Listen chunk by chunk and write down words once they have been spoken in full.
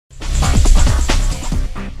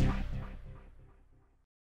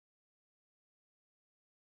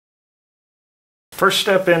First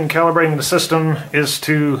step in calibrating the system is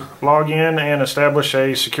to log in and establish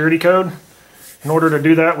a security code. In order to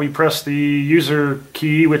do that, we press the user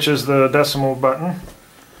key, which is the decimal button.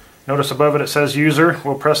 Notice above it says user.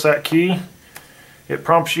 We'll press that key. It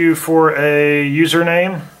prompts you for a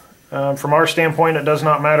username. From our standpoint, it does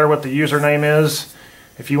not matter what the username is.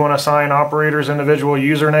 If you want to assign operators individual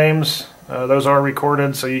usernames, those are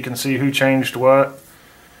recorded so you can see who changed what.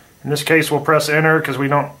 In this case, we'll press enter because we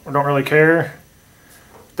don't really care.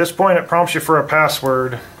 At this point, it prompts you for a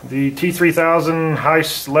password. The T3000 high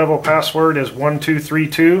level password is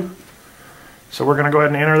 1232. So we're going to go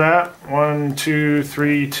ahead and enter that,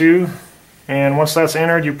 1232. And once that's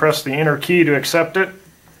entered, you press the enter key to accept it.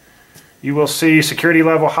 You will see security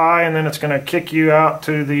level high, and then it's going to kick you out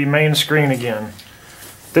to the main screen again.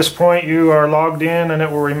 At this point, you are logged in, and it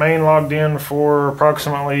will remain logged in for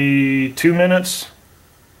approximately 2 minutes,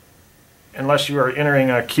 unless you are entering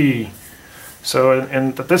a key. So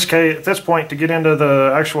at this point, to get into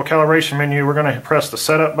the actual calibration menu, we're going to press the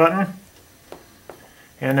setup button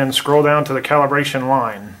and then scroll down to the calibration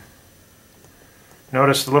line.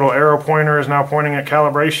 Notice the little arrow pointer is now pointing at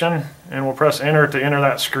calibration, and we'll press enter to enter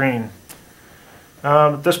that screen.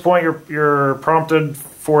 At this point, you're prompted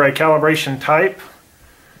for a calibration type.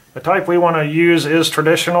 The type we want to use is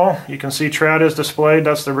traditional. You can see trad is displayed.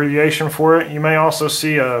 That's the abbreviation for it. You may also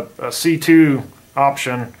see a C2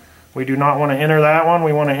 option. We do not want to enter that one.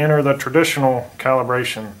 We want to enter the traditional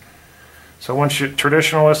calibration. So once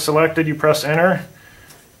traditional is selected, you press enter.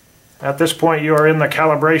 At this point, you are in the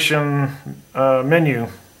calibration menu.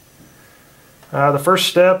 The first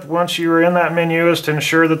step, once you are in that menu, is to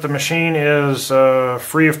ensure that the machine is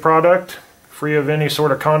free of product, free of any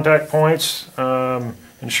sort of contact points.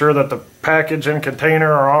 Ensure that the package and container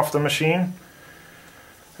are off the machine.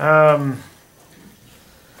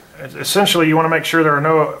 Essentially, you want to make sure there are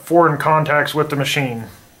no foreign contacts with the machine.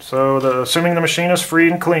 So assuming the machine is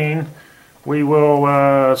free and clean, we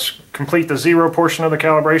will complete the zero portion of the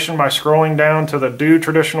calibration by scrolling down to the do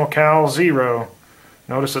traditional cal 0.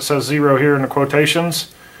 Notice it says 0 here in the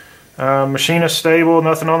quotations. Machine is stable,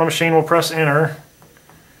 nothing on the machine, will press enter.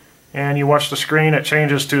 And you watch the screen, it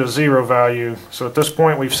changes to a 0 value. So at this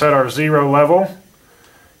point we've set our 0 level,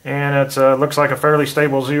 and it looks like a fairly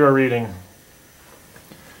stable 0 reading.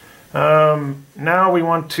 Now we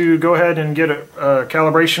want to go ahead and get a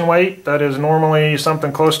calibration weight that is normally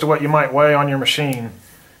something close to what you might weigh on your machine.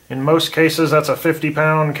 In most cases, that's a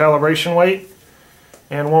 50-pound calibration weight.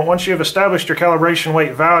 And once you have established your calibration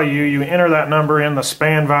weight value, you enter that number in the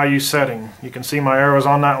span value setting. You can see my arrows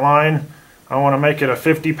on that line. I want to make it a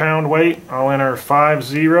 50-pound weight. I'll enter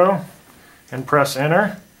 50 and press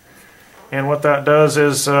enter. And what that does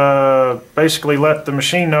is basically let the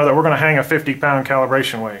machine know that we're going to hang a 50-pound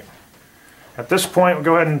calibration weight. At this point, we'll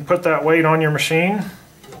go ahead and put that weight on your machine.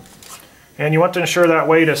 And you want to ensure that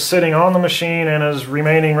weight is sitting on the machine and is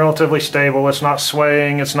remaining relatively stable. It's not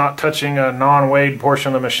swaying, it's not touching a non-weighed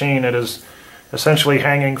portion of the machine. It is essentially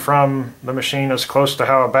hanging from the machine as close to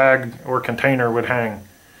how a bag or container would hang.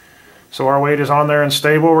 So our weight is on there and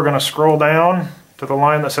stable. We're going to scroll down to the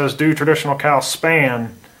line that says do traditional cal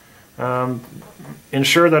span.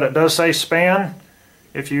 Ensure that it does say span.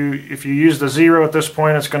 If you use the 0 at this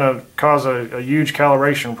point, it's going to cause a huge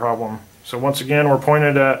calibration problem. So once again, we're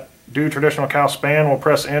pointed at do traditional cal span. We'll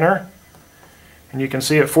press enter, and you can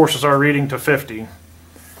see it forces our reading to 50.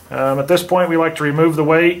 At this point, we like to remove the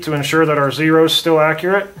weight to ensure that our 0 is still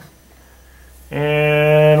accurate.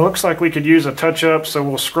 And it looks like we could use a touch-up, so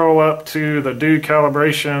we'll scroll up to the do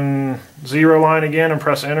calibration 0 line again and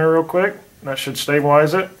press enter real quick. That should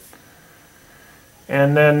stabilize it.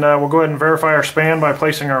 And then we'll go ahead and verify our span by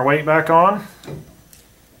placing our weight back on.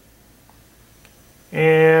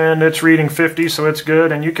 And it's reading 50, so it's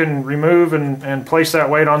good. And you can remove and place that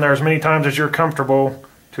weight on there as many times as you're comfortable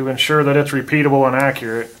to ensure that it's repeatable and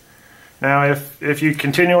accurate. Now, if you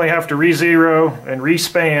continually have to re-zero and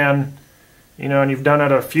re-span, and you've done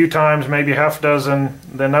it a few times, maybe half a dozen,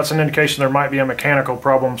 then that's an indication there might be a mechanical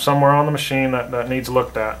problem somewhere on the machine that needs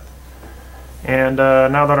looked at. And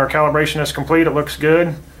now that our calibration is complete, it looks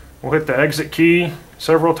good. We'll hit the exit key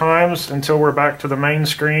several times until we're back to the main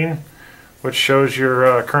screen, which shows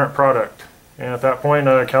your current product. And at that point,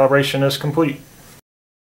 calibration is complete.